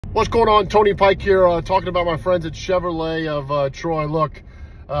What's going on? Tony Pike here, talking about my friends at Chevrolet of Troy. Look,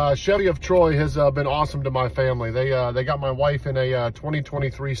 Chevy of Troy has been awesome to my family. They got my wife in a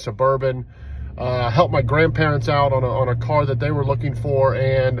 2023 Suburban, helped my grandparents out on a car that they were looking for,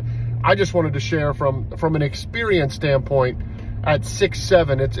 and I just wanted to share from an experience standpoint. At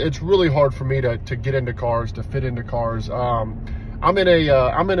 6'7", it's really hard for me to get into cars, to fit into cars. I'm in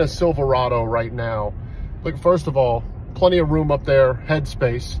a Silverado right now. Look, first of all, plenty of room up there,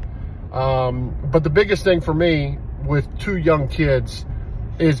 headspace. But the biggest thing for me with two young kids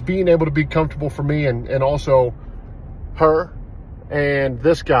is being able to be comfortable for me and also her and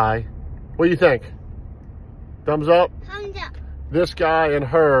this guy. What do you think? Thumbs up? Thumbs up. This guy and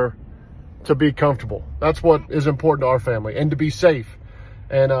her to be comfortable. That's what is important to our family, and to be safe.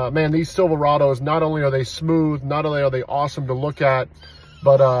 And man, these Silverados, not only are they smooth, not only are they awesome to look at,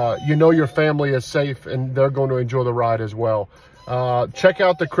 but you know your family is safe and they're going to enjoy the ride as well. Check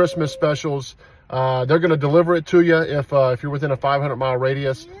out the Christmas specials. They're going to deliver it to you if you're within a 500-mile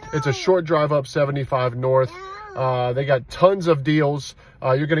radius. It's a short drive up 75 North. They got tons of deals.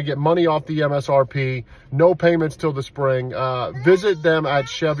 You're going to get money off the MSRP, no payments till the spring. Visit them at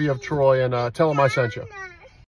Chevy of Troy and tell them I sent you.